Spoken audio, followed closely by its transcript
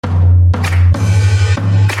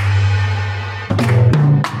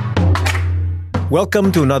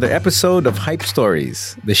Welcome to another episode of Hype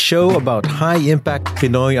Stories, the show about high-impact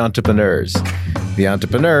Pinoy entrepreneurs. The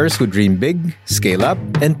entrepreneurs who dream big, scale up,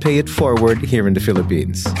 and pay it forward here in the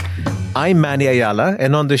Philippines. I'm Manny Ayala,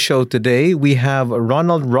 and on the show today, we have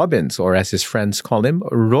Ronald Robbins, or as his friends call him,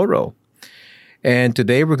 Roro. And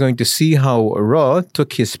today we're going to see how Ro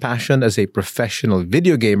took his passion as a professional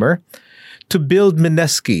video gamer to build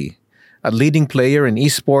Mineski, a leading player in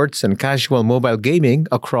eSports and casual mobile gaming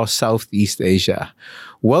across Southeast Asia.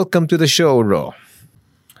 Welcome to the show, Ro.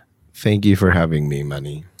 Thank you for having me,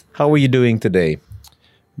 Manny. How are you doing today?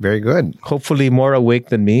 Very good. Hopefully more awake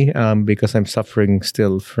than me because I'm suffering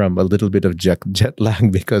still from a little bit of jet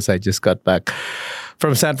lag because I just got back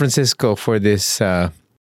from San Francisco for this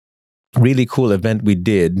really cool event we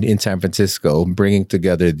did in San Francisco, bringing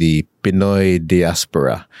together the Pinoy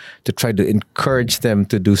diaspora to try to encourage them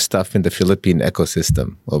to do stuff in the Philippine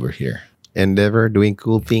ecosystem over here. Endeavor doing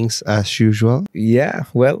cool things as usual. Yeah,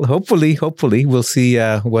 well, hopefully, we'll see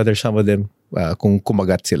whether some of them kung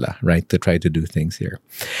kumagat sila, right, to try to do things here.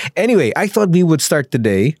 Anyway, I thought we would start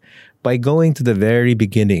today by going to the very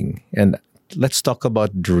beginning and let's talk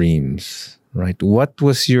about dreams, right? What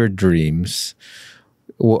was your dreams?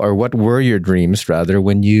 Or what were your dreams, rather,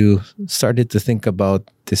 when you started to think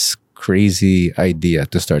about this crazy idea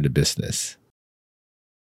to start a business?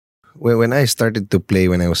 Well, when I started to play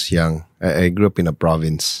when I was young, I grew up in a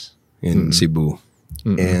province in Cebu.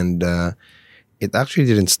 And it actually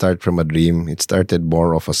didn't start from a dream. It started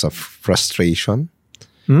more of as a frustration.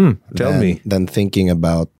 Tell me. Than thinking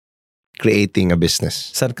about creating a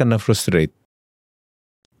business. Saan ka na-frustrate?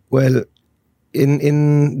 Well,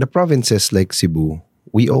 in the provinces like Cebu,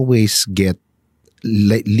 we always get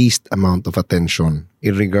least amount of attention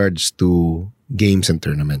in regards to games and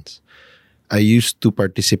tournaments. I used to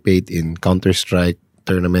participate in Counter-Strike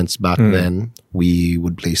tournaments back then. We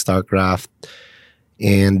would play StarCraft.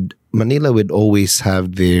 And Manila would always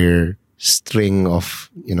have their string of,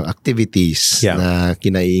 activities na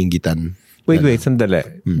kinaiingitan. Wait, sandali.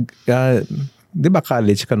 Di ba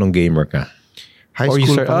college ka nung gamer ka? High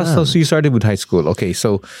school so you started with high school. Okay,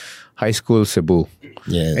 so high school Cebu.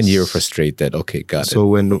 Yes. And you're frustrated. Okay, got it. So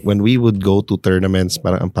when we would go to tournaments,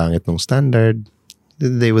 parang ang pangit ng standard,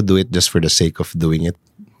 they would do it just for the sake of doing it.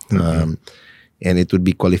 And it would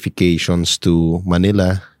be qualifications to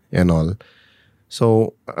Manila and all.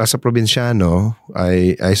 So as a probinsyano,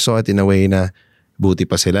 I saw it in a way na buti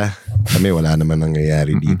pa sila. Kami wala naman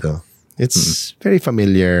nangyayari dito. It's very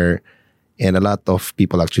familiar. And a lot of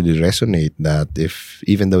people actually resonate that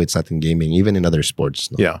even though it's not in gaming, even in other sports,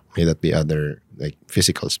 may that be other like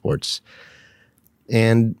physical sports.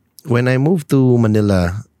 And when I moved to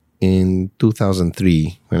Manila in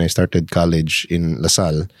 2003, when I started college in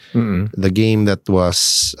LaSalle, the game that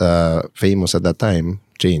was famous at that time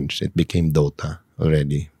changed. It became Dota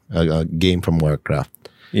already, a game from Warcraft.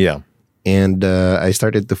 Yeah. And I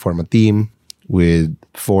started to form a team with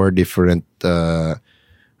 4 different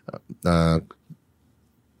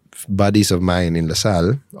buddies of mine in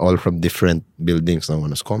LaSalle, all from different buildings.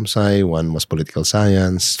 One was Comsci, one was political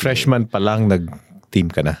science. Freshman pa lang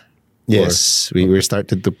nag-team ka na? Yes, we were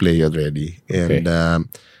started to play already. And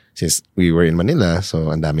since we were in Manila,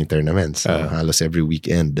 so ang daming tournaments. So halos every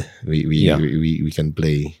weekend, we can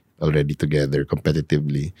play already together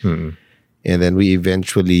competitively. And then we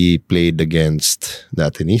eventually played against the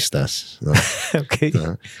Atenistas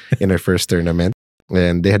in our first tournament.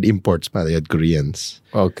 And they had imports pa. They had Koreans.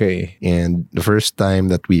 Okay. And the first time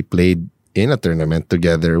that we played in a tournament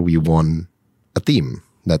together, we won a team.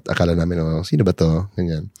 That akala namin, sino ba to?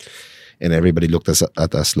 Ganyan. And everybody looked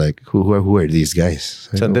at us like, who are these guys?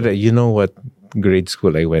 Sandali, you know what grade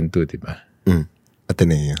school I went to, diba?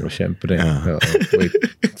 Ateneo. Oh, syempre. Wait.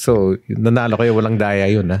 So, nanalo kayo, walang daya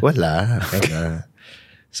yun, ha? Wala.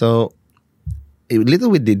 So,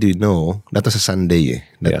 little did we know, that was a Sunday.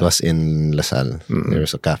 That was in LaSalle. There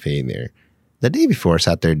was a cafe there. The day before,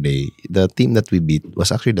 Saturday, the team that we beat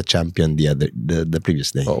was actually the champion the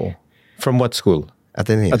previous day. Oh. From what school?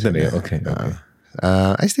 Ateneo. Okay.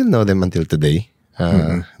 I still know them until today.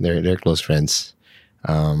 They're close friends.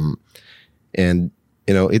 And,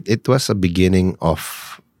 it was a beginning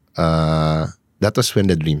of, that was when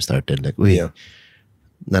the dream started. Like,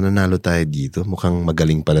 nananalo tayo dito. Mukhang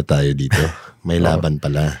magaling pala tayo dito. May laban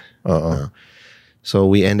pala. So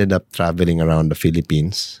we ended up traveling around the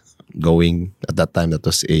Philippines. Going, at that time, that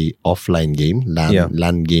was a offline game.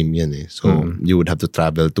 LAN game yan eh. So you would have to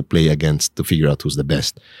travel to play against to figure out who's the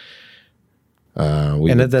best.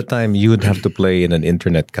 And at that time, you would have to play in an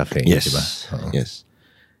internet cafe. Yes. Diba? Yes.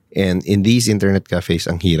 And in these internet cafes,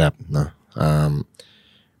 ang hirap. No?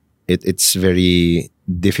 It's very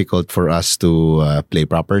difficult for us to play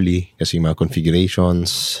properly kasi yung mga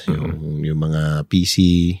configurations, yung mga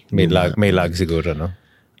PC. May lag siguro, no?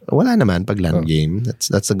 Wala naman pag LAN game. That's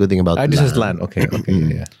the good thing about This LAN. is LAN. Okay.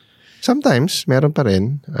 Yeah. Sometimes, meron pa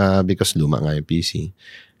rin because luma nga yung PC.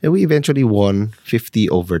 And we eventually won 50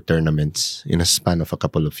 over tournaments in a span of a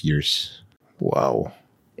couple of years. Wow.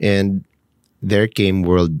 And there came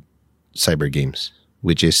World Cyber Games,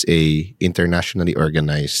 which is a internationally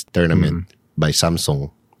organized tournament by Samsung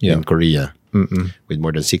in Korea with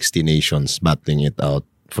more than 60 nations battling it out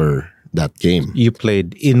for that game. You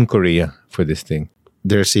played in Korea for this thing.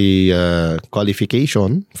 There's a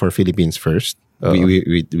qualification for Philippines first.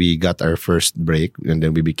 We got our first break and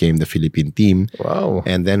then we became the Philippine team. Wow.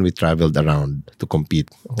 And then we traveled around to compete.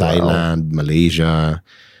 Thailand, Malaysia,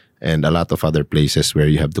 and a lot of other places where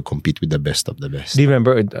you have to compete with the best of the best. Do you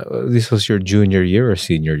remember this was your junior year or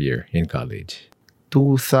senior year in college?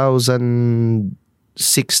 2006,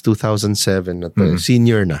 2007 na to.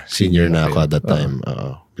 Senior na ako at that time.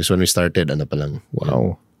 Because when we started, ano pa lang.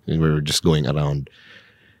 Wow. We were just going around.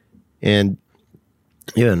 And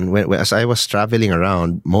yun, as I was traveling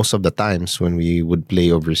around, most of the times when we would play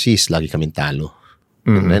overseas, lagi kaming talo.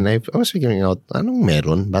 And I was figuring out, anong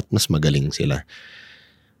meron? Ba't mas magaling sila?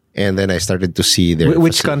 And then I started to see their...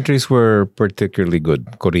 Which countries were particularly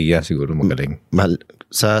good? Korea siguro magaling.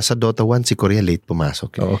 Sa Dota 1, si Korea late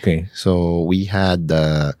pumasok. Oh, okay. So we had...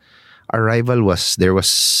 our rival was... There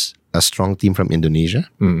was a strong team from Indonesia.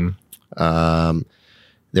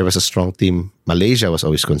 There was a strong team. Malaysia was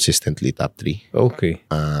always consistently top 3. Okay.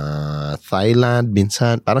 Thailand,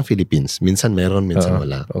 minsan... Parang Philippines. Minsan meron, minsan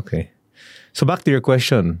wala. Okay. So back to your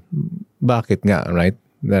question. Bakit nga, right?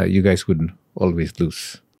 You guys would always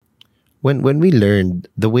lose. When we learned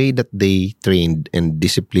the way that they trained and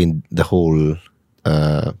disciplined the whole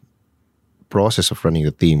process of running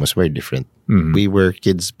the team was very different. We were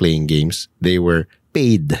kids playing games. They were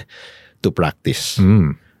paid to practice.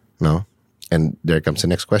 No? And there comes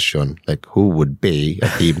the next question, like who would pay a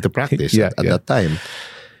team to practice at that time?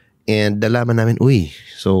 And nalaman namin,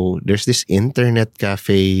 so there's this internet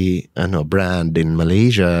cafe brand in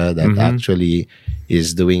Malaysia that actually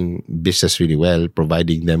is doing business really well,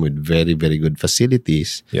 providing them with very, very good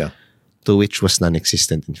facilities, to which was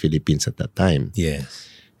non-existent in Philippines at that time. Yes.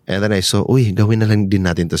 And then I saw, gawin na lang din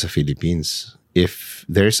natin to sa Philippines. If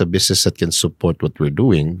there's a business that can support what we're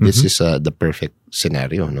doing, this is the perfect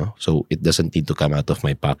scenario, no? So it doesn't need to come out of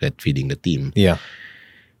my pocket feeding the team. Yeah.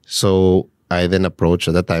 So I then approached,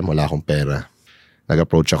 at that time, wala akong pera.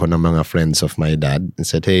 Nag-approach ako ng mga friends of my dad and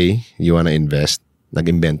said, hey, you wanna invest?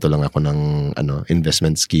 Nag-invento lang ako ng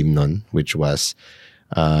investment scheme nun, which was,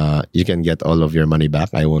 you can get all of your money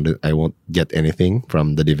back. I won't get anything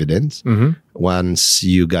from the dividends. Once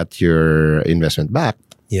you got your investment back,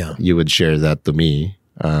 you would share that to me.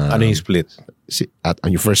 Ano yung split? At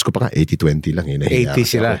yung first ko pa nga, 80-20 lang. 80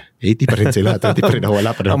 sila. 80 pa rin sila. 20 pa rin.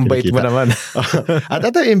 Wala pa rin. Ang bait mo naman. At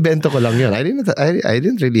that time, invento ko lang yun. I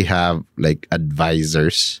didn't really have like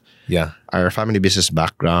advisors. Yeah. Our family business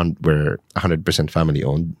background were 100% family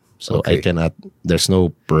owned. So I cannot, there's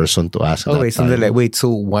no person to ask that time. Wait, so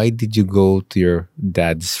why did you go to your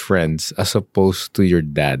dad's friends as opposed to your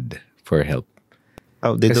dad for help?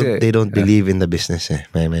 Oh, they don't believe in the business.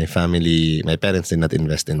 My family, my parents did not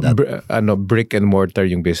invest in that. Brick and mortar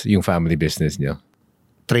yung family business niyo.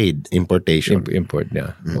 Trade, importation. Import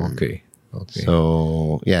niya. Okay.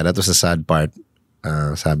 So, yeah, that was the sad part.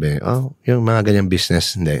 Sabi, yung mga ganyang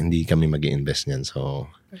business, hindi kami mag-i-invest niyan. So,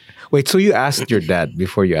 wait, so you asked your dad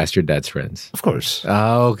before you asked your dad's friends? Of course.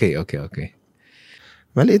 Okay.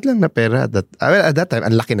 Maliit lang na pera at that time,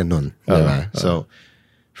 ang laki na nun. Diba? So,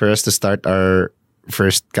 for us to start our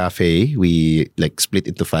first cafe, we like split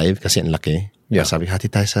into 5 kasi ang laki. Yeah. Sabi, hati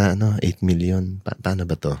tayo sa 8 million. Paano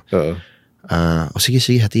ba to? Sige,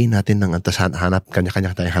 hatiin natin ng tas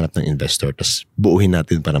kanya-kanya tayo hanap ng investor tas buuhin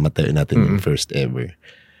natin para matayo natin yung first ever.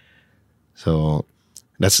 So,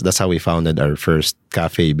 that's how we founded our first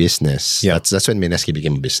cafe business. Yeah. That's when Mineski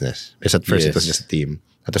became a business. Because at first it was just a team.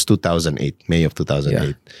 That was 2008, May of 2008.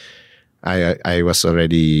 Yeah. I was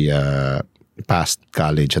already past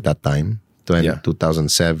college at that time.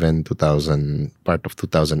 2007, part of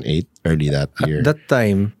 2008, early that year. At that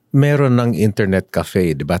time, meron ng internet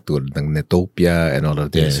cafe, di ba? Tulad ng Netopia and all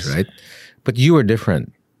of this, right? But you were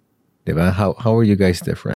different. Di ba? How were you guys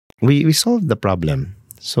different? We solved the problem.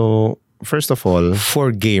 So, first of all...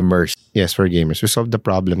 For gamers. Yes, for gamers. We solved the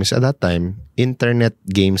problem. Because at that time, internet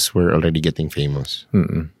games were already getting famous.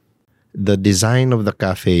 The design of the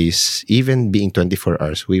cafes, even being 24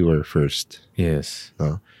 hours, we were first. Yes.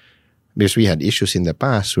 No? Because we had issues in the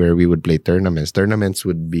past where we would play tournaments. Tournaments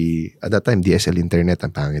would be, at that time, DSL internet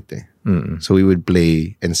ang pangit eh. So we would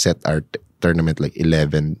play and set our tournament like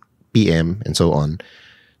 11 p.m. and so on,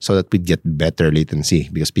 so that we'd get better latency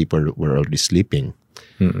because people were already sleeping.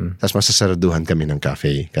 Tapos masasaraduhan kami ng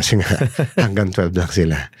cafe kasi nga hanggang 12 lang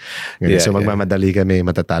sila. So magmamadali kami,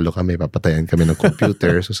 matatalo kami, papatayan kami ng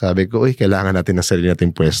computer. So sabi ko, kailangan natin ng sarili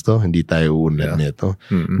nating pwesto, hindi tayo uunlad nito.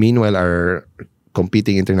 Meanwhile, our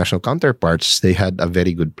competing international counterparts, they had a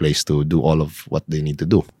very good place to do all of what they need to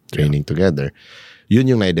do, training together. Yun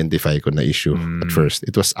yung na-identify ko na issue at first.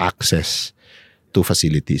 It was access to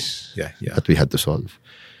facilities that we had to solve.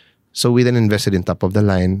 So we then invested in top of the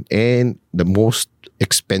line and the most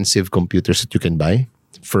expensive computers that you can buy.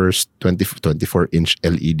 First 24-inch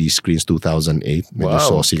LED screens 2008. Medyo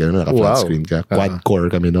saucy ka naman, naka-flat screen ka. Quad-core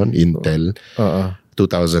kami noon, Intel.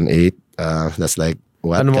 2008. That's like,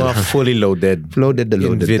 what? Ano mga fully loaded? Loaded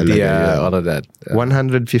NVIDIA, talaga, all of that.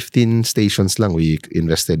 115 stations lang, we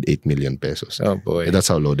invested 8 million pesos. Oh boy. And that's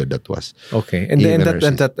how loaded that was. Okay. And then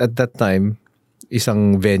at that time,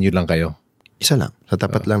 isang venue lang kayo? Isa lang. Sa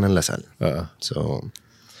tapat lang ng Lasal. So,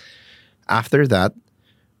 after that,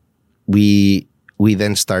 we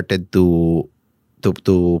then started to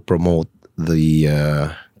promote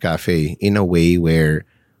the cafe in a way where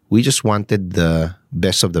we just wanted the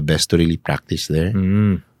best of the best to really practice there.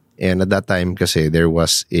 And at that time, kasi there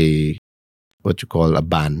was a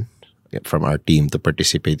ban from our team to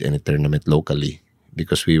participate in a tournament locally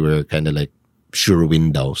because we were kind of like sure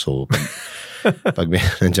win daw. So, pag may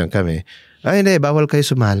nandiyan kami, hindi, bawal kayo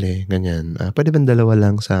sumali. Ganyan. Pwede ba dalawa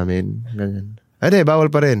lang sa amin? Ganyan. Hindi, bawal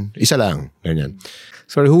pa rin. Isa lang. Ganyan.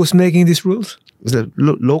 Sorry, who was making these rules? The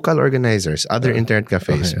local organizers, other internet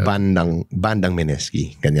cafes, bandang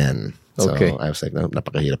Mineski. Ganyan. So I was like,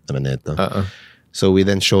 napakahirap naman ito. So we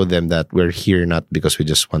then showed them that we're here not because we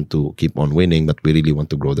just want to keep on winning, but we really want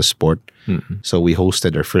to grow the sport. So we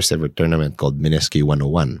hosted our first ever tournament called Mineski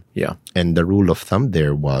 101. Yeah. And the rule of thumb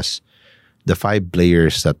there was the 5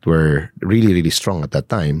 players that were really, really strong at that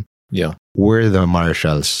time were the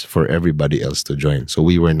marshals for everybody else to join. So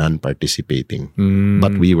we were non-participating,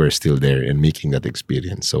 but we were still there and making that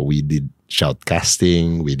experience. So we did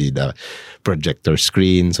shoutcasting, we did a projector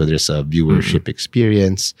screen, so there's a viewership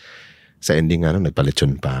experience. Sa ending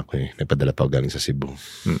nagpalechon pa ako eh. Nagpadala pa ako galing sa Cebu.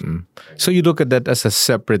 So you look at that as a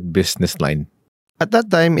separate business line? At that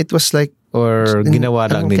time, it was like or ginawa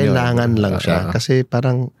lang ninyo? Kailangan lang siya. Kasi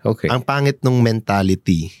parang ang pangit nung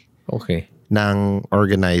mentality ng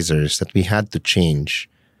organizers that we had to change.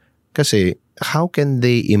 Kasi how can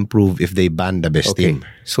they improve if they ban the best team?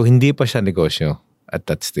 So hindi pa siya negosyo at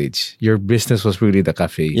that stage. Your business was really the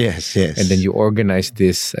cafe. Yes. And then you organized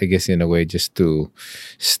this, I guess, in a way just to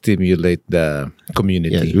stimulate the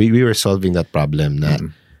community. Yes, we were solving that problem na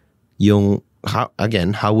yung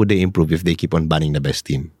how would they improve if they keep on banning the best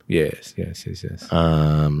team? Yes.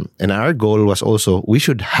 And our goal was also, we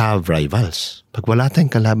should have rivals. Pag wala tayong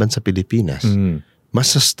kalaban sa Pilipinas,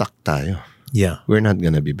 stuck tayo. Yeah. We're not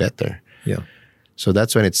gonna be better. Yeah. So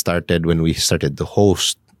that's when it started, when we started to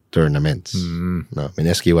host tournaments.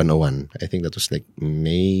 Mineski 101. I think that was like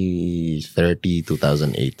May 30,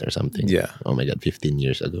 2008 or something. Yeah. Oh my God, 15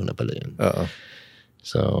 years ago na pala yun.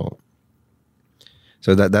 So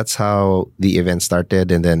that's how the event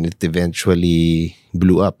started, and then it eventually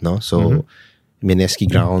blew up, no? So Mineski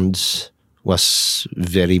Grounds was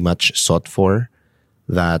very much sought for.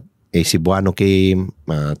 That a Cebuano came,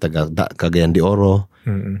 taga Cagayan de Oro.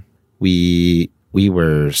 We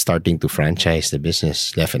were starting to franchise the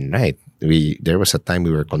business left and right. There was a time we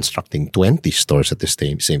were constructing 20 stores at the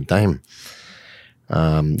same time.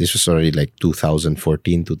 This was already like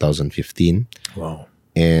 2014, 2015. Wow.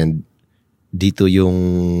 And dito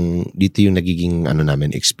yung nagiging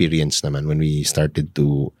namin experience naman when we started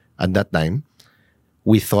to, at that time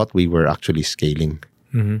we thought we were actually scaling,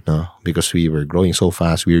 no? Because we were growing so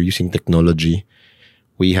fast. We were using technology.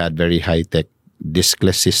 We had very high-tech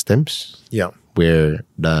diskless systems, where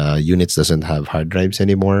the units doesn't have hard drives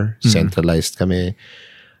anymore. Centralized kami.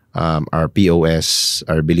 Our POS,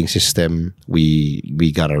 our billing system,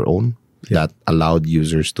 we got our own that allowed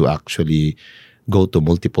users to actually go to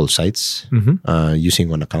multiple sites using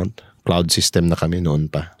one account. Cloud system na kami noon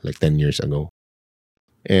pa, like 10 years ago.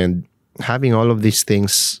 And having all of these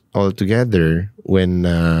things all together, when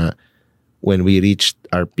we reached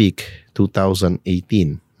our peak,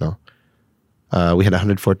 2018, no, we had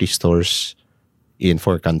 140 stores in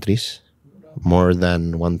 4 countries, more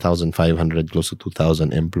than 1,500, close to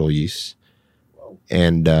 2,000 employees.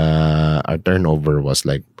 And our turnover was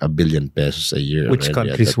like $1 billion pesos a year. Which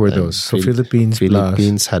already at countries that were time. those? So Philippines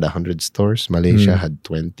had 100 stores. Malaysia had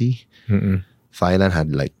 20. Thailand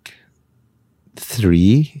had like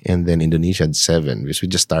 3, and then Indonesia had 7, because we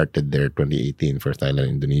just started there 2018 for Thailand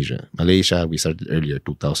and Indonesia. Malaysia, we started earlier,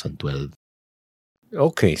 2012.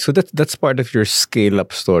 Okay, so that's part of your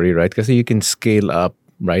scale-up story, right? Because you can scale up,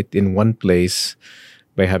 right, in one place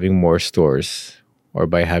by having more stores or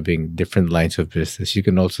by having different lines of business. You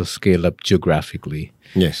can also scale up geographically.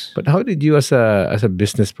 Yes. But how did you as a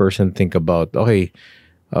business person think about, okay,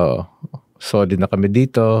 solid na kami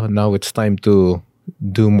dito, now it's time to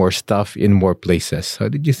do more stuff in more places? How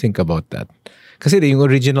did you think about that? Kasi yung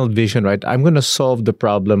original vision, right? I'm gonna solve the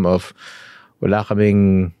problem of wala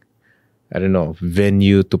kaming, I don't know,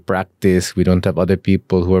 venue to practice. We don't have other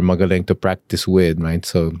people who are magaling to practice with, right?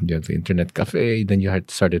 So you have the internet cafe. Then you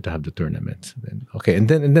started to have the tournaments. And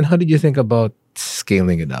then how did you think about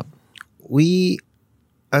scaling it up? We,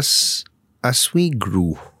 as we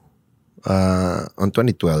grew on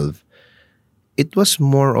 2012, it was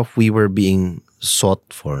more of we were being sought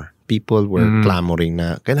for. People were clamoring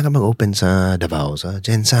na, kailan ka mag-open sa Davao, sa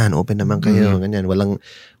Jensan, open naman kayo, ganyan.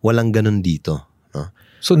 Walang ganun dito. No?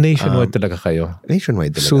 So nationwide talaga kayo?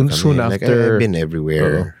 Nationwide talaga kami. Soon after... I've been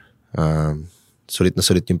everywhere. Sulit na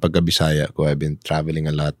sulit yung pagka-Bisaya ko. I've been traveling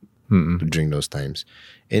a lot during those times.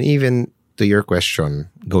 And even to your question,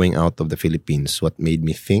 going out of the Philippines, what made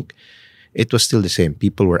me think, it was still the same.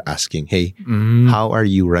 People were asking, hey, how are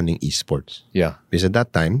you running eSports? Yeah. Because at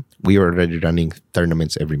that time, we were already running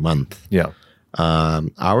tournaments every month. Yeah.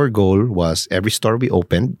 Our goal was every store we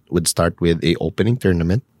opened would start with a opening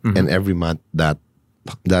tournament, and every month that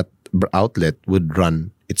outlet would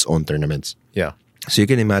run its own tournaments. Yeah. So you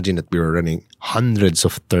can imagine that we were running hundreds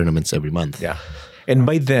of tournaments every month. Yeah. And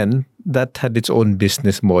by then, that had its own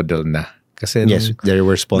business model na. Kasi yes, there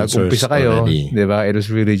were sponsors kayo, already. Diba? It was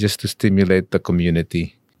really just to stimulate the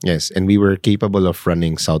community. Yes, and we were capable of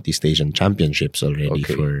running Southeast Asian championships already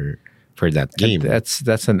for that game. And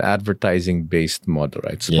that's an advertising-based model,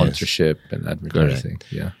 right? Sponsorship and advertising.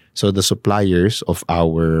 Correct. Yeah. So the suppliers of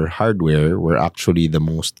our hardware were actually the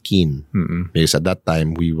most keen. Because at that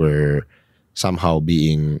time, we were somehow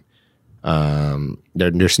being...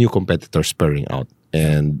 there's new competitors spurring out.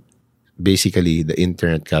 And basically, the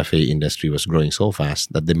internet cafe industry was growing so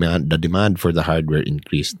fast that the demand for the hardware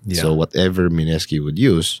increased. Yeah. So whatever Mineski would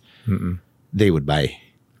use, they would buy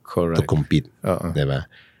to compete. Diba?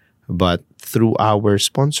 But through our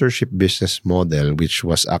sponsorship business model, which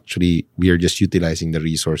was actually, we are just utilizing the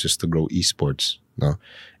resources to grow esports. No?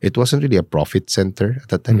 It wasn't really a profit center at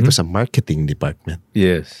that time. It was a marketing department.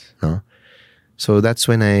 Yes. No? So that's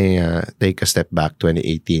when I take a step back,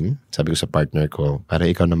 2018. Sabi ko sa partner ko, para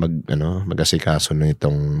ikaw na mag-asikaso na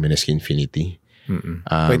itong Mineski Infinity.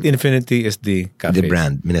 Wait, Infinity is the cafe? The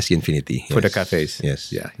brand, Mineski Infinity. For the cafes?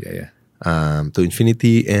 Yes. Yeah. To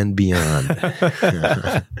infinity and beyond.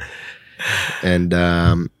 And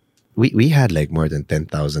we had like more than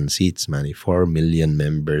 10,000 seats, man. 4 million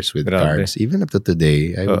members with cards. Even up to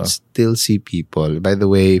today, I would still see people. By the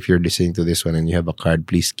way, if you're listening to this one and you have a card,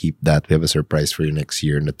 please keep that. We have a surprise for you next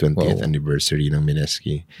year on the 20th anniversary ng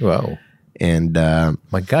Mineski. Wow. And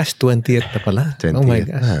my gosh, 20th na pala. 20th. Oh my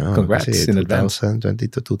gosh. Congrats in advance. 2020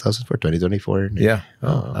 to 2004, 2024. Yeah.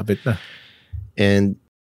 Abit na. And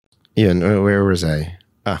yun, where was I?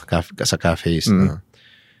 Sa cafes. No?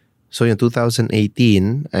 So in 2018,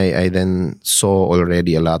 I then saw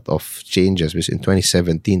already a lot of changes because in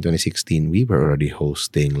 2017, 2016, we were already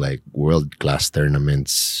hosting like world-class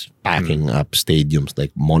tournaments, packing up stadiums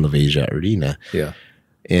like Mall of Asia Arena. Yeah.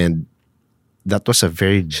 And that was a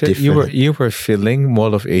very different... You were filling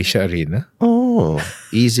Mall of Asia Arena? Oh,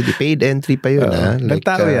 easily. Paid entry pa yun. Like,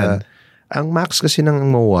 yan? Ang max kasi ng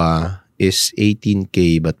MOA is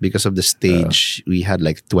 18K, but because of the stage, we had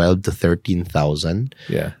like 12 to 13,000.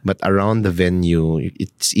 Yeah. But around the venue,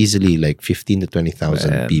 it's easily like 15 to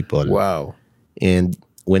 20,000 people. Wow. And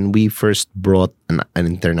when we first brought an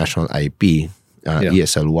international IP,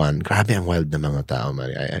 ESL1, grabe ang wild na mga tao,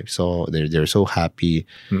 Mari. I saw they're so happy.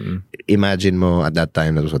 Imagine mo at that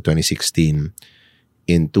time, that was 2016.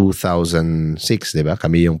 In 2006, diba?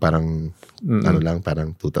 Kami yung parang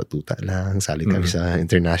parang tuta-tuta lang. Sali kami sa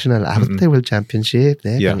international. After World Championship,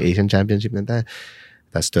 ang Asian Championship na tayo.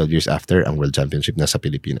 That's 12 years after, ang World Championship na sa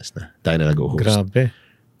Pilipinas na. Tayo na nag-host. Grabe.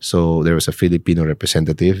 So, there was a Filipino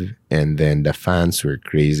representative and then the fans were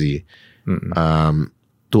crazy.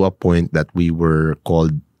 To a point that we were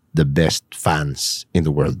called the best fans in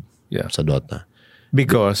the world sa Dota.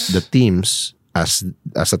 Because? The teams, as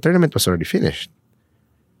the tournament was already finished,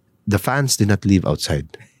 the fans did not leave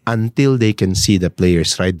outside. until they can see the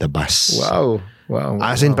players ride the bus. Wow.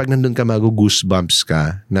 As in, pag nandun ka, magu-goosebumps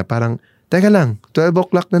ka na parang, teka lang, 12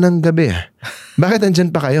 o'clock na ng gabi. Bakit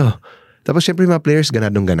nandyan pa kayo? Tapos syempre mga players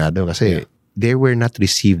ganadong-ganado kasi they were not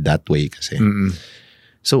received that way kasi.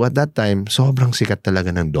 So at that time, sobrang sikat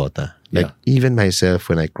talaga ng Dota. Like even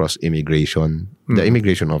myself, when I cross immigration, the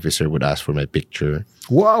immigration officer would ask for my picture.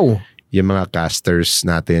 Wow! Yung mga casters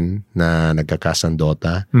natin na nagka-cast ng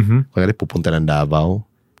Dota, kung pupunta ng Davao,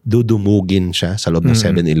 dudumugin siya sa loob ng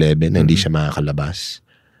 7-Eleven na hindi siya makakalabas.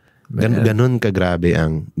 Ganun kagrabe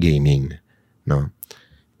ang gaming. No?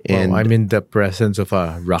 And I'm in the presence of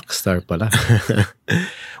a rock star pala.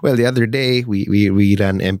 Well, the other day, we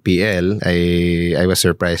ran MPL. I was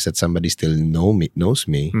surprised that somebody still knows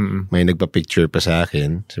me. May nagpa-picture pa sa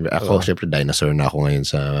akin. Ako, syempre, dinosaur na ako ngayon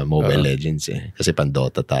sa Mobile Legends eh. Kasi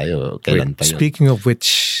pan-Dota tayo. Kailan pa yun? Speaking of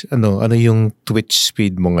which, ano yung Twitch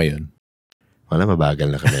speed mo ngayon? Wala, mabagal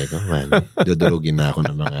na kami ko. Man, dudurugin na ako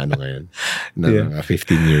ng mga ngayon. Ng mga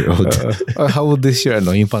 15-year-old. How old is your,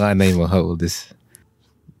 yung panganay mo? How old is?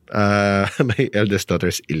 My eldest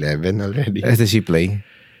daughter's 11 already. Does she play?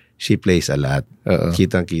 She plays a lot.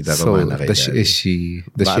 Kitang-kita ko man na kay does she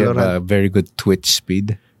have a very good Twitch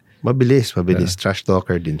speed? Mabilis. Trash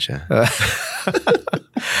talker din siya.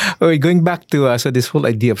 Okay, going back to so this whole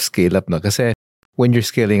idea of scale up, no? Kasi when you're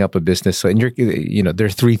scaling up a business, so there are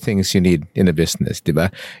three things you need in a business,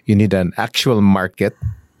 diba? You need an actual market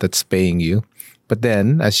that's paying you. But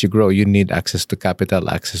then, as you grow, you need access to capital,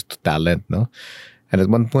 access to talent, no? And at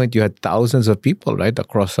one point, you had thousands of people, right,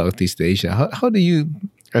 across Southeast Asia. How do you,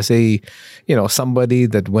 as a, somebody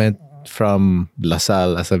that went from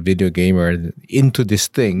LaSalle as a video gamer into this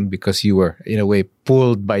thing because you were, in a way,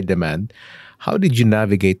 pulled by demand, how did you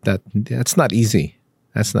navigate that? That's not easy.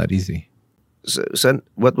 So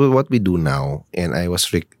what we do now, and I was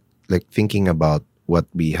thinking about what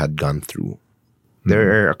we had gone through.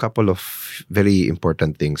 There are a couple of very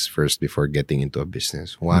important things first before getting into a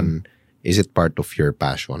business. One, is it part of your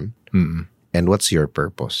passion? And what's your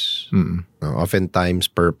purpose? Oftentimes,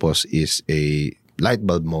 purpose is a light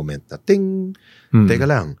bulb moment. Na ting, teka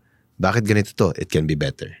lang, bakit ganito to? It can be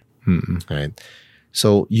better. Right?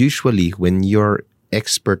 So, usually, when you're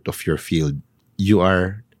expert of your field, you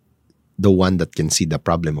are the one that can see the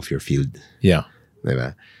problem of your field. Yeah.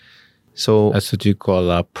 Diba? So, that's what you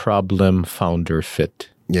call a problem founder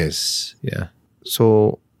fit. Yes. Yeah.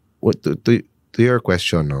 So, to your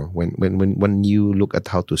question, no, when you look at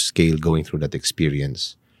how to scale going through that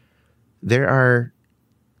experience, there are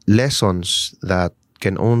lessons that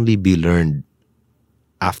can only be learned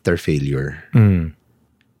after failure.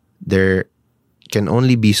 There can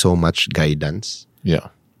only be so much guidance. Yeah.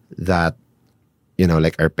 That,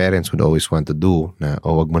 like our parents would always want to do, na,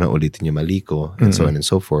 wag mo na ulitin yung mali ko, and so on and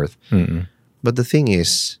so forth. But the thing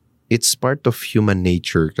is, it's part of human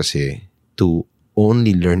nature kasi to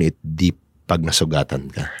only learn it deep pag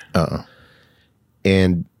nasugatan ka.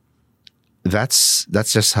 And that's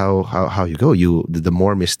just how you go. The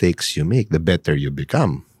more mistakes you make, the better you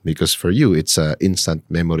become. Because for you, it's a instant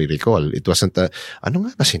memory recall. It wasn't ano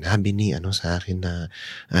nga ba sinabi ni sa akin na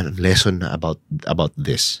lesson na about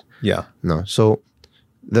this. Yeah. No. So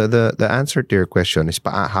the answer to your question is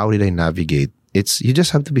how did I navigate? It's you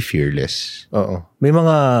just have to be fearless. May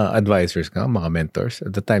mga advisors ka, mga mentors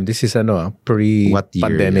at the time. This is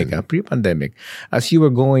pre-pandemic, pre-pandemic. As you were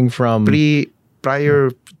going from prior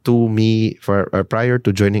to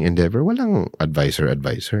joining Endeavor, walang advisor.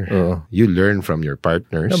 You learn from your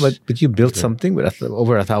partners. No, but you built something with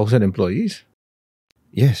over 1,000 employees.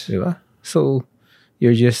 Yes. Diba? So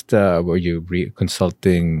you're just were you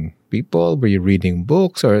consulting people? Were you reading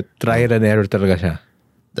books or trial and error talaga siya?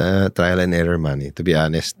 Trial and error man. To be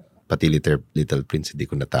honest, pati Little Prince hindi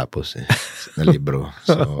ko natapos na libro.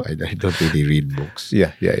 So I don't really read books.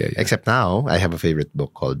 Yeah. Except now, I have a favorite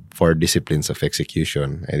book called 4 Disciplines of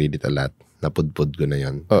Execution. I read it a lot. Napudpud ko na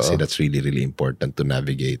yun. Kasi that's really, really important to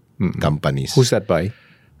navigate companies. Who's that by?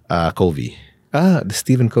 Covey. The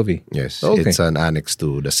Stephen Covey. Yes. Okay. It's an annex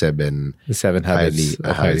to the seven habits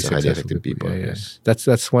of highly effective people. Yeah. Yes.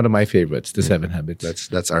 That's one of my favorites, the 7 habits.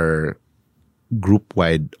 That's our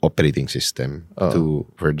group-wide operating system.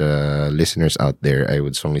 For the listeners out there, I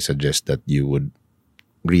would strongly suggest that you would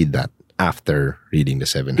read that after reading the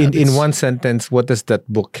 7 habits. In one sentence, what does that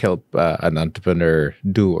book help an entrepreneur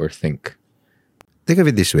do or think? Think of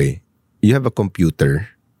it this way. You have a computer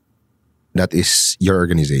that is your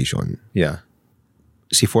organization. Yeah.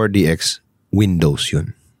 Si 4DX, Windows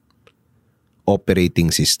yun.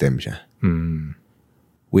 Operating system siya.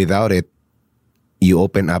 Without it, you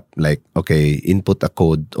open up input a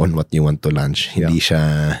code on what you want to launch. Hindi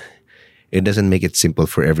siya it doesn't make it simple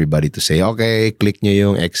for everybody to say, okay, click nyo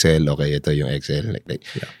yung Excel, okay, ito yung Excel.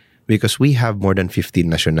 Yeah. Because we have more than 15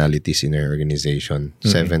 nationalities in our organization.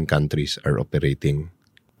 7 countries are operating.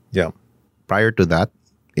 Yeah. Prior to that,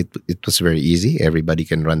 it was very easy. Everybody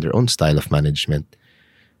can run their own style of management.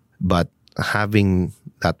 But having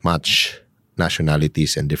that much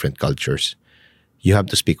nationalities and different cultures, you have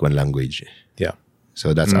to speak one language. Yeah.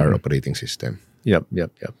 So that's our operating system. Yep.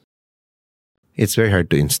 It's very hard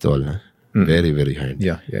to install. Huh? Very, very hard.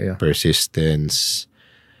 Yeah. Persistence.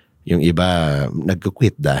 Yung iba,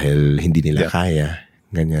 nagko-quit dahil hindi nila kaya.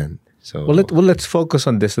 Ganyan. So, let's focus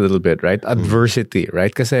on this a little bit, right? Adversity,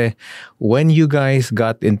 right? Kasi when you guys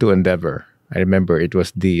got into Endeavor, I remember it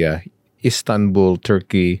was the Istanbul,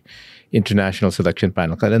 Turkey International Selection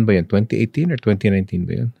Panel. Kailan ba yun? 2018 or 2019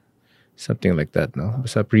 ba yun? Something like that, no?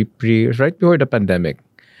 Basta right before the pandemic.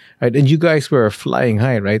 Right? And you guys were flying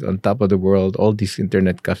high, right? On top of the world, all these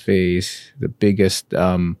internet cafes, the biggest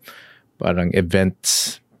parang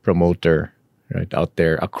events promoter right out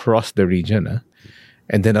there across the region.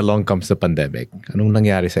 And then along comes the pandemic. Anong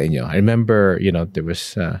nangyari sa inyo? I remember, there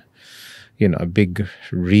was, a big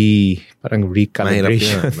recalibration.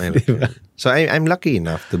 Mahirap yun. So I'm lucky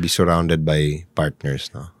enough to be surrounded by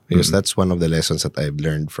partners, no? Because that's one of the lessons that I've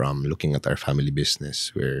learned from looking at our family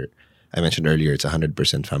business, where I mentioned earlier, it's 100%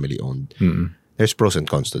 family owned. There's pros and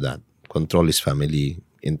cons to that. Control is family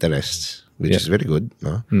interests, which is very good,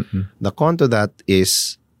 no? The con to that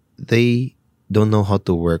is they don't know how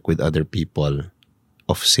to work with other people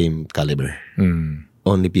of same caliber.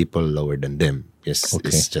 Only people lower than them. Yes,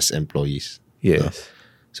 it's just employees. Yes. No?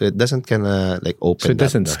 So it doesn't kind of like open. So it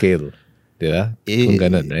doesn't scale. Yeah. Kung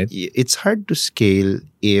ganun, right? It's hard to scale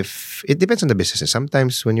if it depends on the business.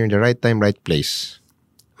 Sometimes when you're in the right time, right place,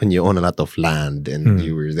 when you own a lot of land and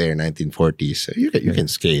you were there in 1940s, you can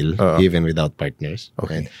scale even without partners.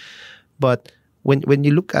 Okay. Right? But when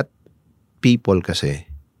you look at people kasi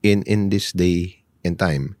in this day and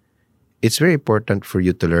time, it's very important for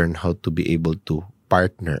you to learn how to be able to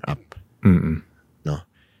partner up. No?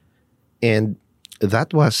 And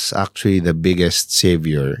that was actually the biggest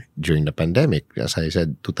savior during the pandemic. As I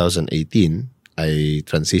said, 2018, I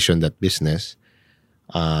transitioned that business.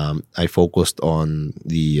 I focused on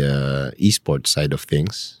the eSports side of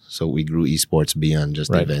things. So we grew eSports beyond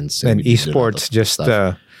just events. And eSports,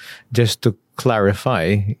 just to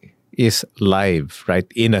clarify, is live, right?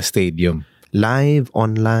 In a stadium. Live,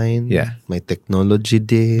 online, yeah. May technology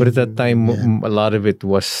din. But at that time, a lot of it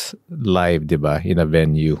was live, diba? In a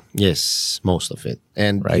venue. Yes, most of it.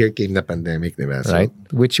 And here came the pandemic, diba? So, right.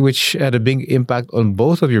 Which had a big impact on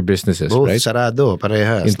both of your businesses, both right? Sarado,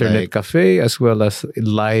 parehas. Internet cafe as well as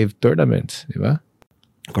live tournaments, diba?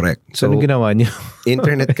 Correct. So, anong ginawa niyo?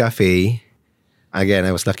 Internet cafe, again,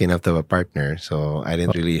 I was lucky enough to have a partner. So, I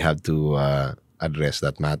didn't really have to address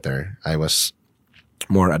that matter. I was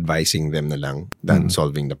more advising them na lang than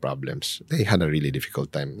solving the problems. They had a really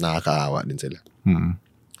difficult time. Nakakaawa din sila.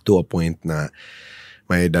 To a point na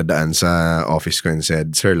may dadaan sa office ko and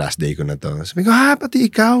said, "Sir, last day ko na to." Sabi ko, pati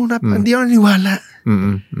ikaw, hindi ako naniwala.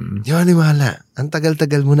 Hindi ako naniwala. Ang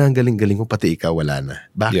tagal-tagal mo na, ang galing-galing mo, pati ikaw, wala na.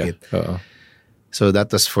 Bakit? Yeah. So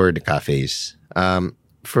that was for the cafes.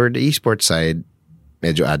 For the esports side,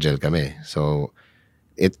 medyo agile kami. So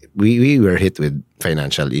we were hit with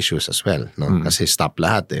financial issues as well, no? Kasi stop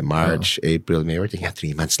lahat March, April, May, we're thinking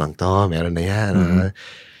 3 months lang to, meron na yan.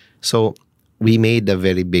 So we made a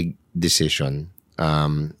very big decision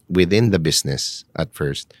within the business at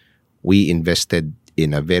first. We invested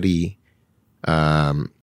in a very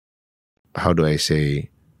how do I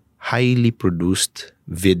say, highly produced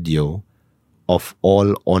video of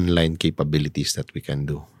all online capabilities that we can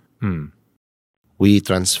do. We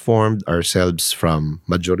transformed ourselves from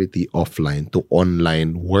majority offline to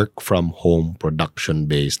online work from home production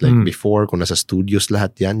based. Like before, kung nasa studios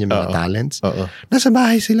lahat yan, yung mga talents, nasa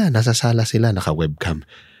bahay sila, nasa sala sila, naka-webcam.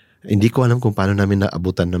 Hindi ko alam kung paano namin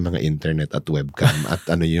naabutan ng mga internet at webcam at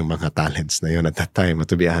ano yung mga talents na yun at that time.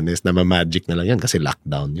 To be honest, magic na lang yan kasi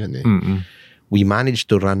lockdown yun We managed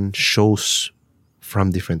to run shows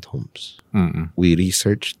from different homes. We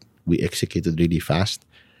researched, we executed really fast.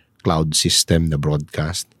 Cloud system, the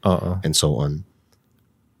broadcast, and so on.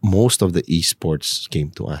 Most of the esports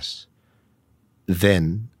came to us.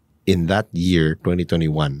 Then, in that year,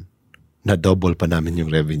 2021, na-double pa namin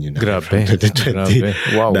yung revenue namin from 2020. Grabe.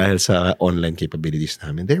 Wow. Dahil sa online capabilities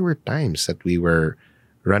namin. There were times that we were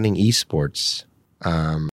running esports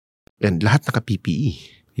and lahat naka-PPE.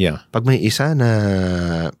 Yeah. Pag may isa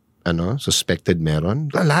na suspected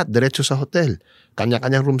meron, lahat diretso sa hotel.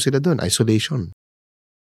 Kanya-kanyang room sila doon, isolation.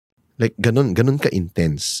 Like ganun ka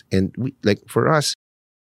intense. And we, like for us,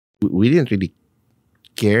 we didn't really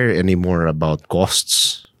care anymore about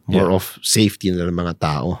costs. More of safety ng mga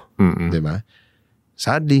tao. Diba?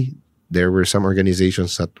 Sadly, there were some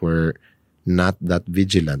organizations that were not that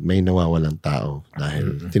vigilant. May nawawalang tao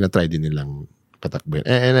dahil tinatry din nilang patakbuhin.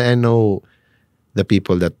 And I know the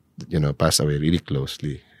people that, passed away really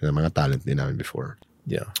closely. The mga talent din namin before.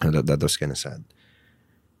 Yeah. And that was kind of sad.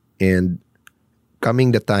 And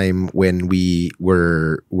coming the time when we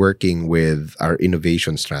were working with our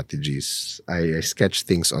innovation strategies, I sketched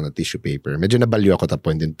things on a tissue paper. Medyo nabalyo ako at a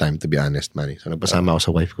point in time, to be honest, Manny. So nagpasama ako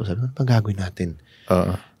sa wife ko. Sabi, ano gagawin natin?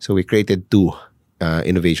 So we created 2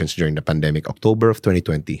 innovations during the pandemic. October of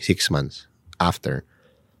 2020, 6 months after.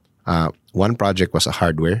 One project was a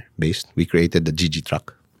hardware-based. We created the GG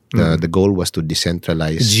truck. The goal was to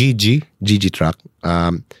decentralize... GG truck.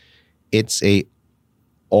 It's a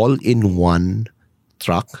all-in-one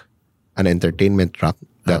truck, an entertainment truck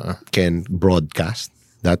that can broadcast,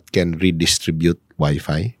 that can redistribute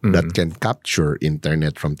Wi-Fi, that can capture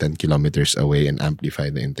internet from 10 kilometers away and amplify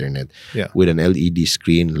the internet with an LED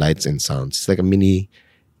screen, lights, and sounds. It's like a mini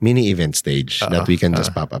event stage that we can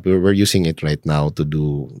just pop up. We're using it right now to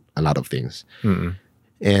do a lot of things.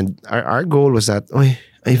 And our goal was that,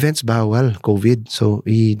 events bawal, COVID. So,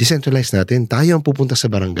 i-decentralize natin. Tayo ang pupunta sa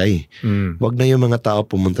barangay. Wag na yung mga tao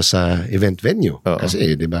pumunta sa event venue.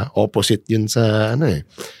 Kasi, di ba? Opposite yun sa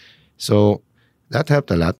So, that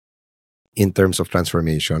helped a lot in terms of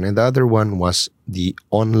transformation. And the other one was the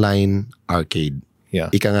online arcade.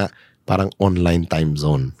 Yeah. Ika nga, parang online time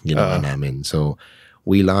zone ginawa namin. So,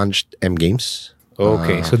 we launched M Games.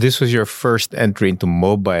 Okay, so this was your first entry into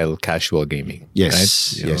mobile casual gaming.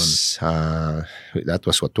 Yes, right? yes. That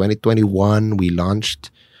was 2021 we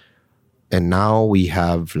launched. And now we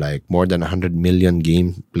have like more than 100 million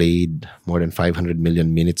games played, more than 500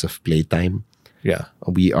 million minutes of playtime. Yeah.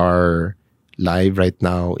 We are live right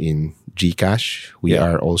now in Gcash. We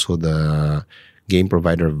are also the game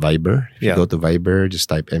provider of Viber. If you go to Viber, just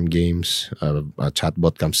type M Games, a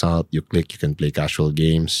chatbot comes out, you click, you can play casual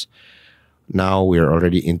games. Now we're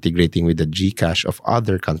already integrating with the Gcash of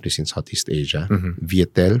other countries in Southeast Asia.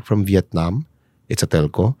 Viettel from Vietnam, it's a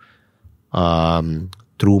telco.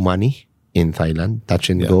 True Money in Thailand, Touch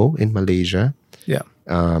and Go in Malaysia. Yeah.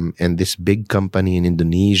 And this big company in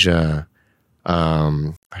Indonesia,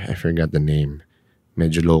 I forgot the name.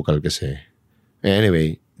 Medyo local kasi.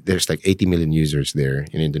 Anyway, there's like 80 million users there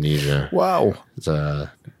in Indonesia. Wow. It's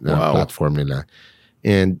a platform nila.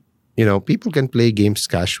 And people can play games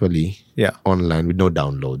casually online with no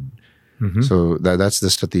download. So that's the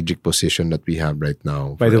strategic position that we have right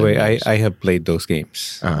now. By the way, I have played those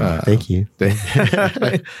games. Thank you.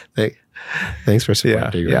 Thanks for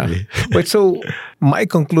supporting. But so my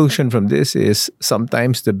conclusion from this is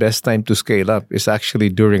sometimes the best time to scale up is actually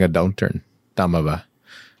during a downturn. Tama ba?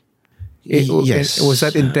 Yes. Was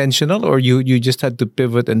that intentional, or you just had to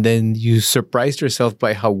pivot and then you surprised yourself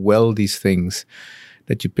by how well these things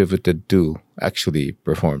that you pivoted to actually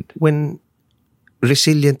performed? When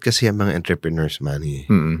resilient kasi ang mga entrepreneurs, Manny.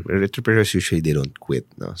 Entrepreneurs usually they don't quit.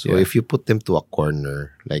 No? So if you put them to a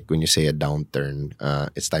corner, like when you say a downturn,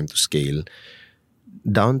 it's time to scale.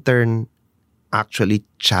 Downturn actually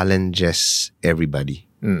challenges everybody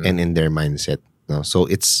and in their mindset. No? So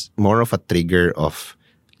it's more of a trigger of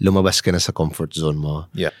lumabas ka na sa comfort zone mo.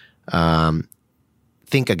 Yeah.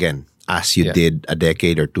 Think again. As you did a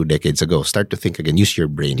decade or 2 decades ago. Start to think again. Use your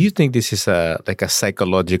brain. Do you think this is like a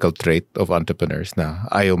psychological trait of entrepreneurs na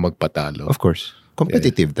ayaw magpatalo? Of course.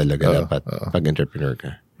 Competitive talaga dapat pag entrepreneur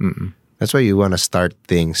ka. That's why you want to start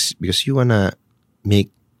things because you want to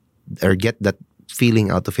make or get that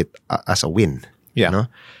feeling out of it as a win.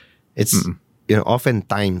 Yeah. It's,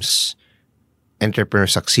 oftentimes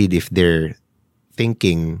entrepreneurs succeed if they're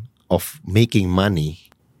thinking of making money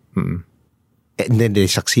and then they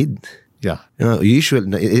succeed. Yeah. Usually,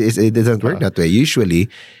 it doesn't work that way. Usually,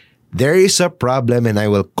 there is a problem and I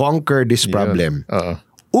will conquer this problem.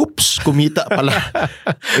 Oops, kumita pala.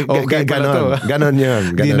 Okay, ganon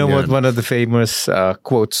yun. Do you know what one of the famous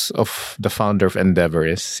quotes of the founder of Endeavor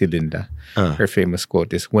is? Si Linda. Her famous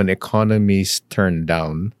quote is, when economies turn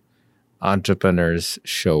down, entrepreneurs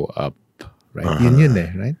show up. Right? Yun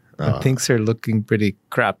right? When things are looking pretty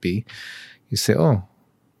crappy, you say,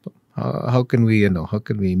 how can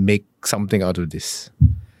we make something out of this?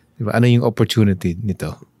 Diba? Ano yung opportunity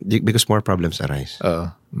nito? Because more problems arise.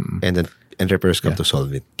 And then entrepreneurs come to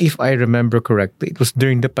solve it. If I remember correctly, it was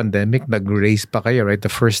during the pandemic, nag-raise pa kayo, right? The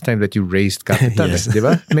first time that you raised capital. Yes.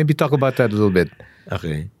 Diba? Maybe talk about that a little bit.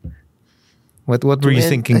 Okay. What were you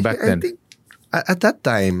thinking back then? I think at that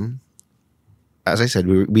time, as I said,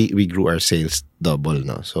 we grew our sales double,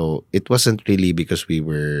 no? So it wasn't really because we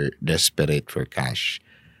were desperate for cash.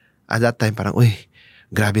 At that time, parang, uy,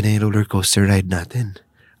 grabe na yung roller coaster ride natin.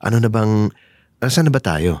 Ano na bang, saan na ba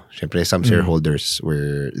tayo? Siyempre, some shareholders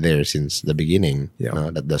were there since the beginning, no,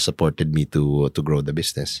 that supported me to grow the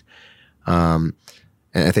business. And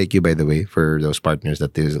I thank you, by the way, for those partners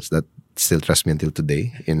that still trust me until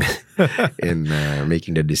today in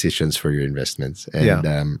making the decisions for your investments.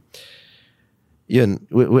 And yun,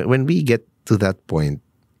 when we get to that point,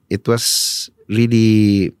 it was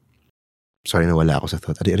really... Sorry, nawala ako sa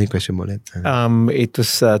thought. Ano yung question mo ulit? It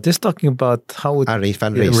was just talking about how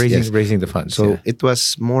raising the funds. So it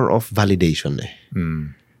was more of validation.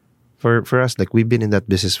 For us, like, we've been in that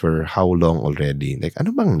business for how long already? Like,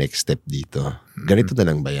 ano bang next step dito? Ganito na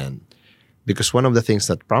lang ba yan? Because one of the things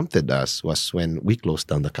that prompted us was when we closed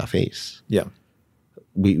down the cafes. Yeah.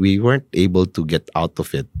 We weren't able to get out of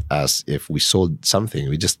it as if we sold something.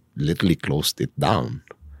 We just literally closed it down.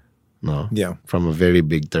 No? Yeah. From a very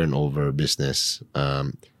big turnover business,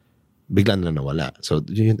 bigla na nawala. So,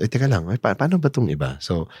 teka lang, paano ba itong iba?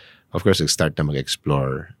 So, of course, I start na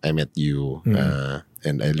mag-explore. I met you,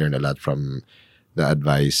 and I learned a lot from the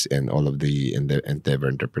advice and all of the endeavor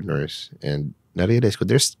entrepreneurs. And na-realize ko,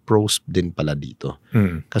 there's pros din pala dito.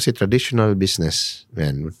 Kasi traditional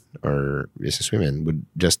businessmen or businesswomen would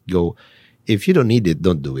just go, if you don't need it,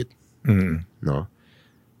 don't do it. No?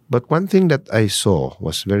 But one thing that I saw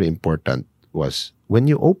was very important was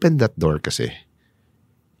when you open that door kasi,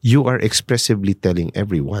 you are expressively telling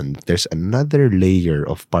everyone there's another layer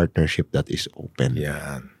of partnership that is open.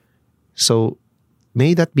 Yeah. So,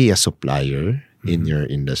 may that be a supplier in your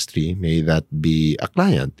industry, may that be a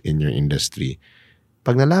client in your industry.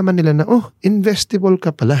 Pag nalaman nila na, investable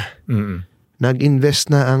ka pala. Nag-invest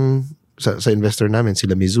na sa investor namin,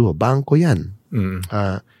 sila Mizuho, bangko yan.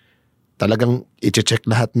 Talagang i-check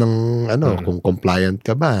lahat ng kung compliant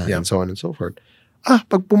ka ba, and so on and so forth.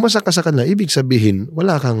 Pag pumasa ka sa kanila, ibig sabihin,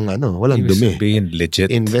 walang dumi. Being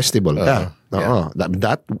legit. Investable ka.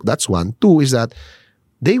 That's one. Two is that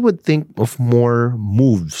they would think of more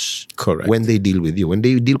moves. Correct. When they deal with you. When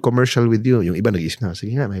they deal commercial with you, yung iba nag-iisip na,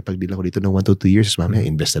 sige nga, may pag-deal ako dito ng 1 to 2 years, mamaya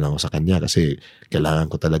invest na lang ako sa kanya kasi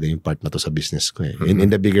kailangan ko talaga yung part na to sa business ko.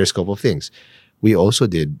 In the bigger scope of things. We also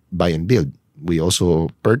did buy and build. We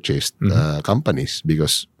also purchased companies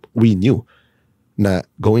because we knew na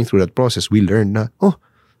going through that process, we learned na,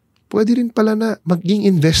 pwede rin pala na maging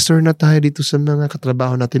investor na tayo dito sa mga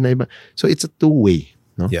katrabaho natin na iba. So it's a two-way.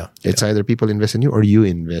 No? Yeah. It's either people invest in you or you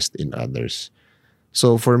invest in others.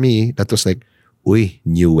 So for me, that was like,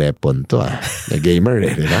 new weapon to Na gamer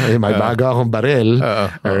diba? May bago akong baril.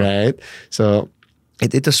 Alright? So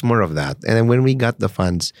it was more of that. And then when we got the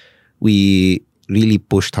funds, we really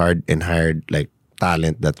pushed hard and hired like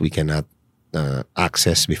talent that we cannot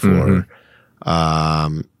access before.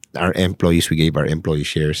 Our employees, we gave our employee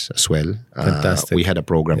shares as well. Fantastic. We had a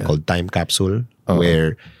program called Time Capsule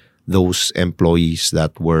where those employees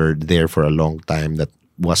that were there for a long time that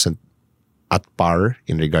wasn't at par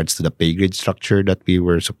in regards to the pay grade structure that we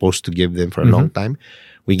were supposed to give them for a long time,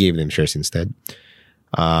 we gave them shares instead.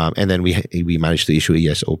 And then we managed to issue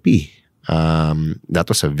ESOP. That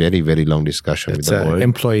was a very, very long discussion with the board.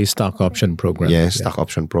 Employee stock option program. Yes, stock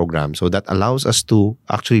option program. So that allows us to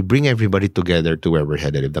actually bring everybody together to where we're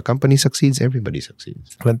headed. If the company succeeds, everybody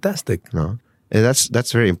succeeds. Fantastic. No? And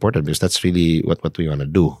that's very important because that's really what we want to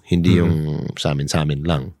do. Hindi yung sa amin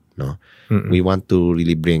lang. No? We want to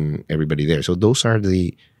really bring everybody there. So those are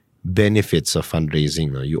the benefits of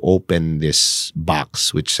fundraising. No? You open this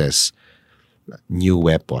box which says, new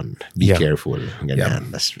weapon. Be careful.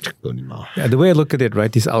 Ganyan. The way I look at it,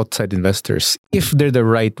 right, is outside investors. If they're the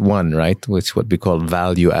right one, right, which is what we call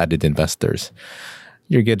value-added investors,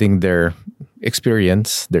 you're getting their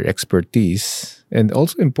experience, their expertise, and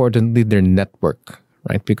also importantly, their network,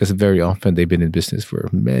 right? Because very often they've been in business for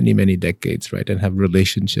many, many decades, right, and have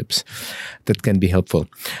relationships that can be helpful.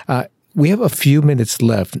 We have a few minutes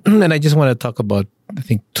left, and I just want to talk about, I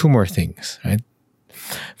think, 2 more things, right?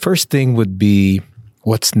 First thing would be,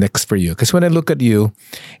 what's next for you? Because when I look at you,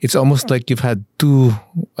 it's almost like you've had 2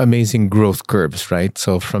 amazing growth curves, right?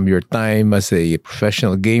 So from your time as a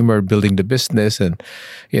professional gamer, building the business and,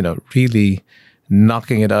 really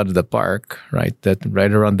knocking it out of the park, right? That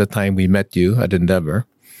right around the time we met you at Endeavor.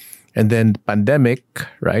 And then pandemic,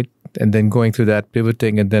 right? And then going through that,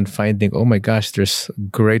 pivoting, and then finding, oh my gosh, there's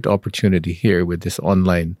great opportunity here with this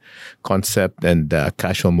online concept and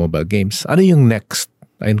casual mobile games. Ano yung next?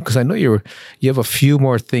 Because I know you have a few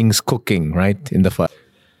more things cooking, right, in the file.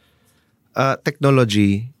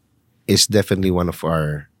 Technology is definitely one of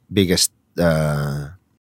our biggest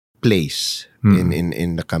place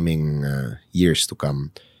in the coming years to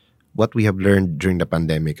come. What we have learned during the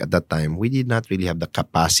pandemic at that time, we did not really have the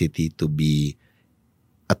capacity to be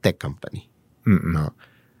a tech company. No.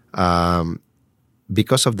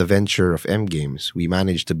 Because of the venture of M Games, we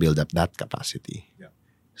managed to build up that capacity. Yeah.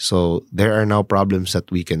 So there are now problems that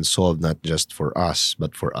we can solve not just for us,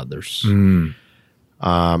 but for others.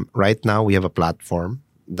 Right now, we have a platform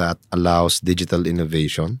that allows digital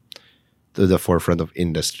innovation to the forefront of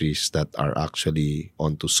industries that are actually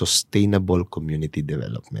onto sustainable community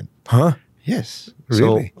development. Huh? Yes.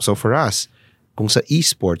 Really? So for us, kung sa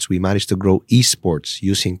eSports, we managed to grow eSports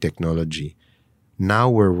using technology. Now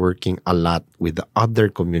we're working a lot with the other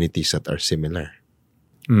communities that are similar.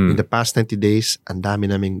 In the past 90 days, ang dami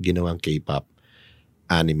naming ginawang K-pop,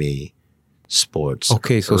 anime, sports,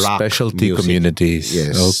 Okay, so rock, specialty music. communities.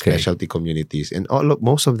 Yes, Okay. specialty communities. And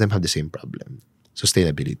most of them have the same problem,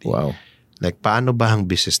 sustainability. Wow. Like, paano ba ang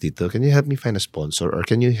business dito? Can you help me find a sponsor? Or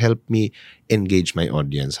can you help me engage my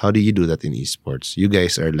audience? How do you do that in esports? You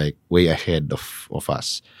guys are like way ahead of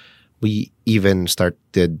us. We even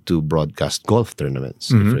started to broadcast golf tournaments,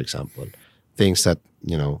 for example. Things that,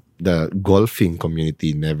 the golfing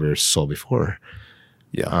community never saw before.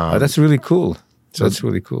 Yeah. That's really cool. That's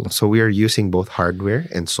really cool. So we are using both hardware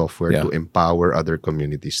and software Yeah. to empower other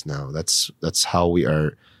communities now. That's how we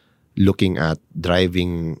are looking at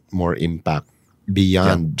driving more impact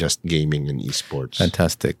beyond just gaming and esports.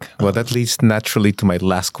 Fantastic. Well, that leads naturally to my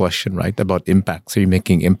last question, right? About impact. So you're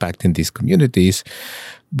making impact in these communities,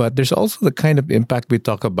 but there's also the kind of impact we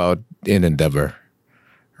talk about in Endeavor,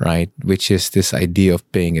 right? Which is this idea of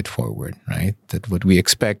paying it forward, right? That what we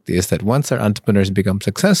expect is that once our entrepreneurs become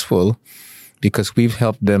successful, because we've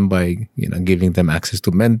helped them by, giving them access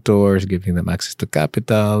to mentors, giving them access to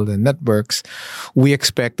capital and networks, we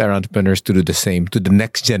expect our entrepreneurs to do the same to the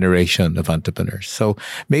next generation of entrepreneurs. So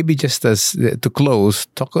maybe just as to close,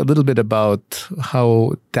 talk a little bit about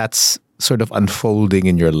how that's sort of unfolding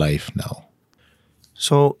in your life now.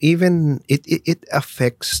 So even it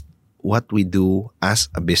affects what we do as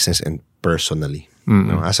a business and personally.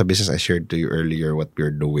 As a business, I shared to you earlier what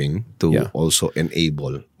we're doing to also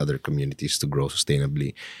enable other communities to grow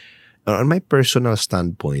sustainably. On my personal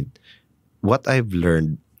standpoint, what I've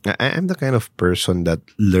learned, I'm the kind of person that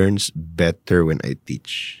learns better when I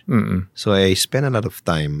teach. So I spend a lot of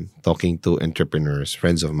time talking to entrepreneurs,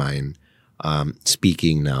 friends of mine,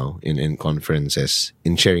 speaking now in conferences,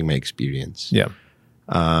 in sharing my experience. Yeah.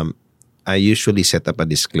 I usually set up a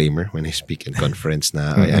disclaimer when I speak in conference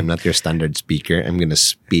na I'm not your standard speaker. I'm gonna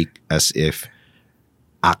speak as if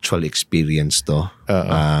actual experience to.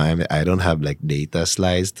 I don't have like data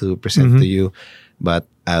slides to present to you, but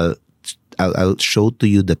I'll show to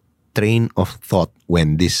you the train of thought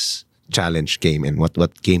when this challenge came and what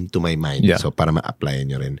came to my mind. Yeah. So para ma-apply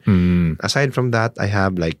nyo rin. Aside from that, I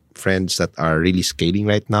have like friends that are really scaling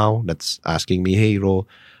right now that's asking me, hey Ro,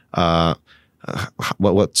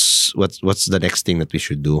 what's the next thing that we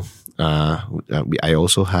should do? I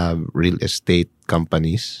also have real estate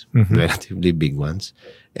companies, relatively big ones,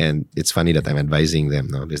 and it's funny that I'm advising them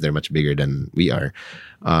now because they're much bigger than we are,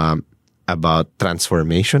 about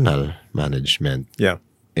transformational management. Yeah.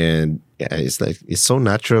 And it's like it's so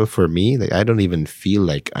natural for me. Like I don't even feel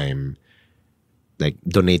like I'm like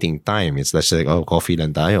donating time. It's just like, oh, coffee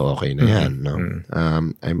lang tayo, okay na yan. No?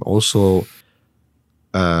 I'm also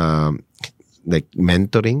like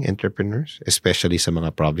mentoring entrepreneurs, especially sa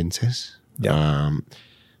mga provinces. Yeah.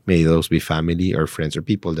 May those be family or friends or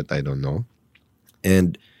people that I don't know.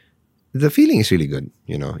 And the feeling is really good.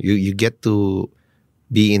 You get to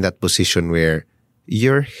be in that position where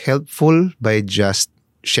you're helpful by just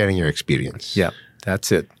sharing your experience. Yeah,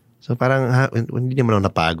 that's it. So parang hindi naman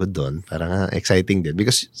ako napagod doon. Parang exciting din.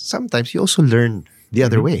 Because sometimes you also learn the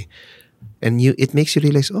other way. And it makes you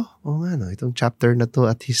realize, itong chapter na to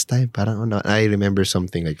at his time. Parang, I remember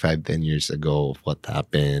something like 5-10 years ago of what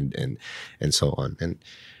happened and so on. And,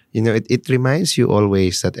 it reminds you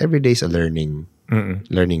always that every day is a learning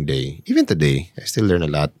day. Even today, I still learn a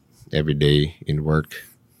lot every day in work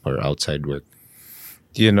or outside work.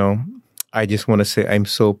 I just want to say I'm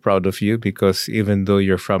so proud of you because even though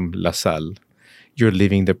you're from LaSalle, you're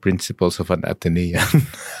living the principles of an Atenean.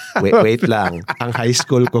 Wait lang. Ang high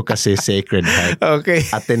school ko kasi Sacred Heart. Okay.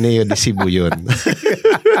 Ateneo de Cebu yun.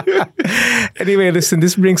 Anyway, listen,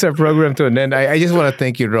 this brings our program to an end. I just want to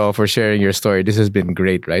thank you, Ro, for sharing your story. This has been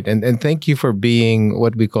great, right? And thank you for being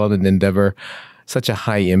what we call in Endeavor, such a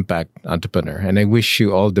high-impact entrepreneur. And I wish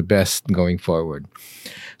you all the best going forward.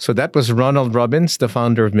 So that was Ronald Robbins, the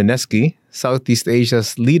founder of Mineski, Southeast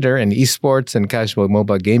Asia's leader in esports and casual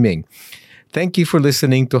mobile gaming. Thank you for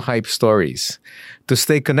listening to Hype Stories. To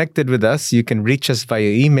stay connected with us, you can reach us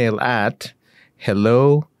via email at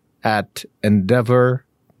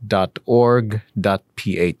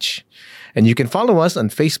hello@endeavor.org.ph. And you can follow us on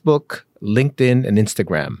Facebook, LinkedIn, and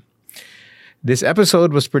Instagram. This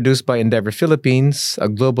episode was produced by Endeavor Philippines, a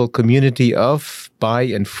global community of, by,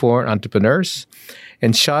 and for entrepreneurs,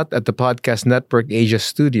 and shot at the Podcast Network Asia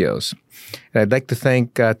Studios. And I'd like to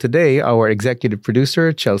thank today our executive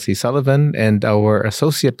producer, Chelsea Sullivan, and our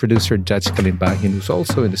associate producer, Judge Kalimbahin, who's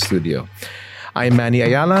also in the studio. I'm Manny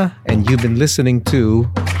Ayala, and you've been listening to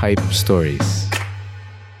Hype Stories.